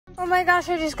Oh my gosh,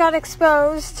 I just got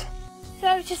exposed. So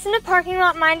I was just in a parking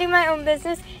lot minding my own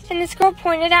business, and this girl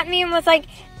pointed at me and was like,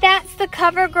 "That's the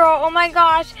cover girl, oh my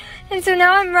gosh." And so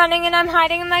now I'm running and I'm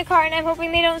hiding in my car and I'm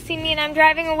hoping they don't see me and I'm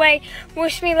driving away.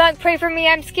 Wish me luck, pray for me,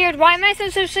 I'm scared. Why am I so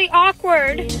socially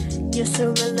awkward? You're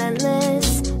so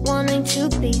relentless, wanting to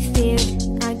be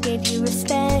feared. I gave you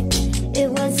respect, it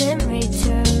wasn't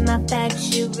return. My facts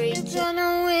you reject. You're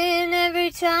gonna win every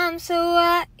time, so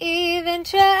I even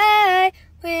try.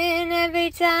 Win every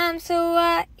time, so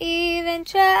I even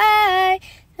try.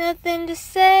 Nothing to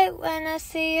say when I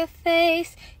see your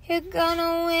face. You're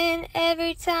gonna win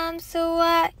every time, so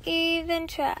I even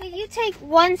try. You take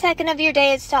 1 second of your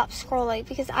day and stop scrolling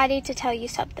because I need to tell you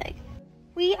something.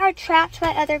 We are trapped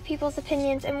by other people's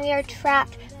opinions, and we are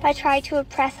trapped by trying to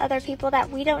impress other people that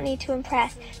we don't need to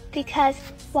impress, because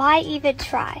why even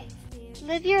try?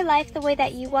 Live your life the way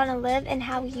that you want to live and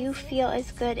how you feel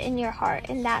is good in your heart,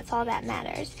 and that's all that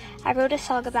matters. I wrote a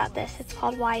song about this. It's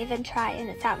called Why Even Try, and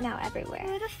it's out now everywhere.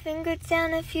 Put a finger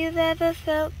down if you've ever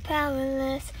felt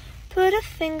powerless. Put a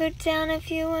finger down if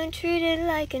you weren't treated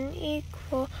like an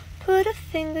equal. Put a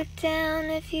finger down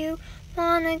if you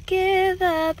want to give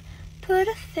up. Put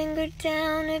a finger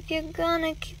down if you're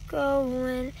gonna keep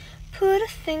going. Put a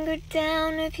finger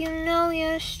down if you know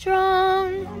you're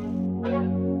strong.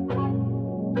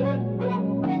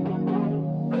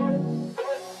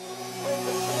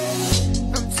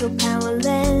 So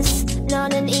powerless,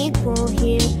 not an equal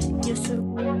here. You're so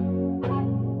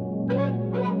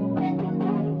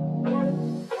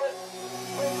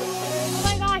Oh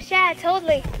my gosh, yeah,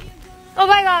 totally. Oh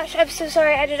my gosh, I'm so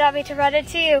sorry. I did not mean to run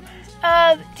into you.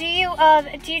 Do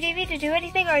you need me to do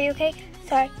anything? Are you okay?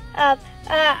 Sorry.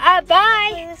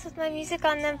 Bye. This with my music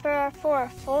on them for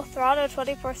full throttle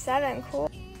 24/7. Cool.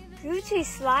 Gucci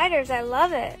sliders, I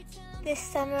love it. This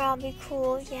summer I'll be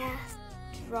cool, yeah.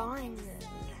 Drawing mood.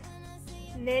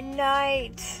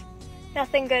 Midnight.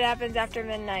 Nothing good happens after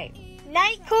midnight.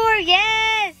 Nightcore,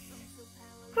 yes!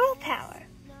 Girl power.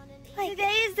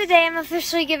 Today is the day I'm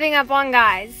officially giving up on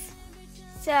guys.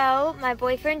 So, my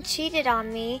boyfriend cheated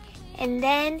on me, and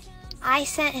then I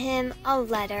sent him a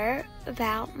letter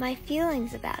about my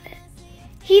feelings about it.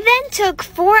 He then took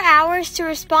 4 hours to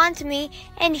respond to me,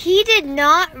 and he did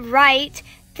not write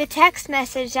the text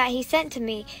message that he sent to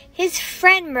me. His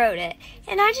friend wrote it,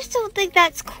 and I just don't think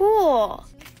that's cool.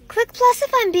 Click plus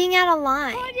if I'm being out of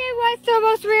line. Kanye West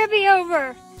almost ran me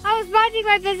over. I was minding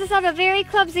my business. I'm a very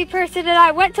clumsy person, and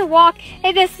I went to walk,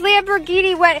 and this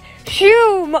Lamborghini went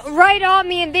shoom right on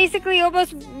me and basically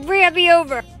almost ran me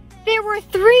over. There were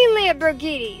 3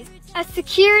 Lamborghinis, a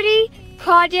security,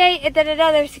 Kanye, and then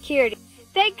another security.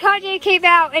 Then Kanye came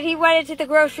out, and he went into the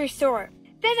grocery store.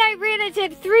 Then I ran into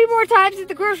him 3 more times at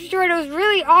the grocery store, and it was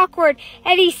really awkward,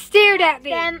 and he stared at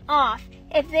me. Them off.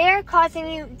 If they are causing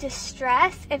you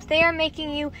distress, if they are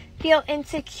making you feel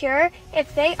insecure,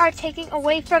 if they are taking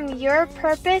away from your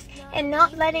purpose and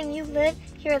not letting you live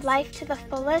your life to the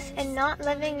fullest and not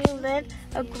letting you live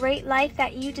a great life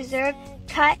that you deserve,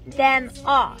 cut them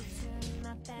off.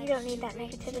 You don't need that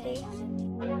negativity.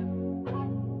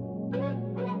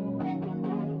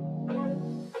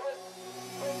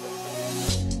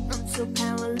 so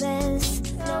powerless.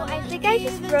 No, I think I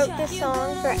just wrote this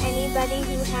song for anybody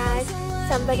who has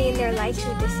somebody in their life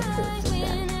who disapproves of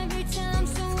them.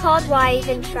 It's called Why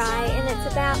Even Try, and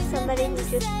it's about somebody who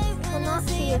just will not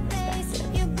see your perspective.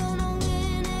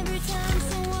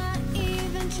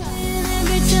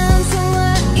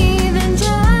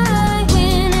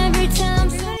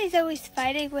 Everybody's always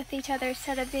fighting with each other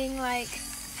instead of being like,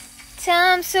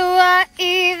 time, so I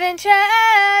even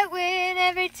try. Win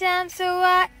every time, so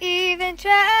I even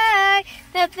try.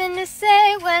 Nothing to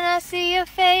say when I see your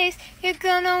face. You're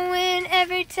gonna win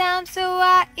every time, so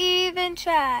I even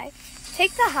try.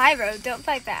 Take the high road, don't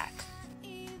fight back.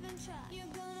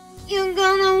 You're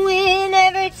gonna win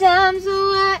every time, so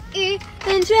I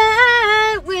even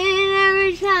try. Win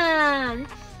every time.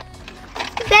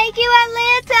 Thank you,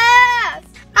 Atlanta!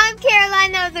 I'm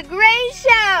Caroline, that was a great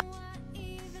show!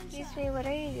 Excuse me, what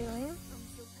are you doing?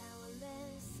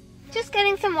 Just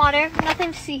getting some water,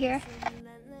 nothing to see here.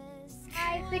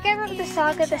 I think I wrote the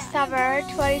song of the summer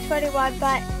 2021,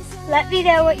 but let me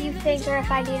know what you think or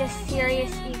if I need a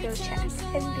serious ego check,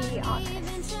 and be honest.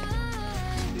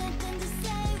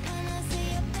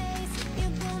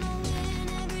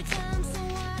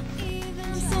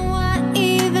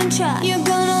 You're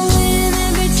gonna win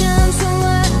every time, so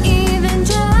I even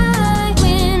try.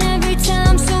 Win every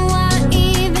time, so I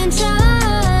even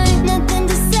try. Nothing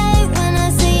to say when I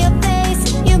see your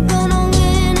face. You're gonna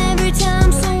win every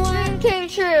time, so I... Dream came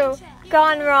true,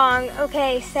 gone wrong.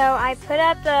 Okay, so I put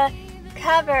up the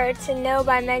cover to No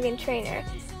by Meghan Trainor.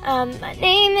 My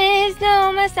name is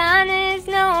no, my sign is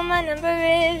no, my number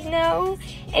is no.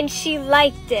 And she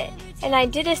liked it. And I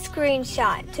did a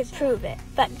screenshot to prove it.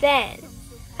 But then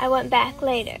I went back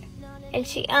later and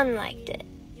she unliked it.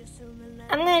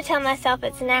 I'm going to tell myself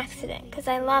it's an accident because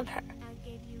I love her.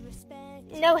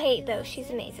 No hate though,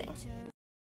 she's amazing.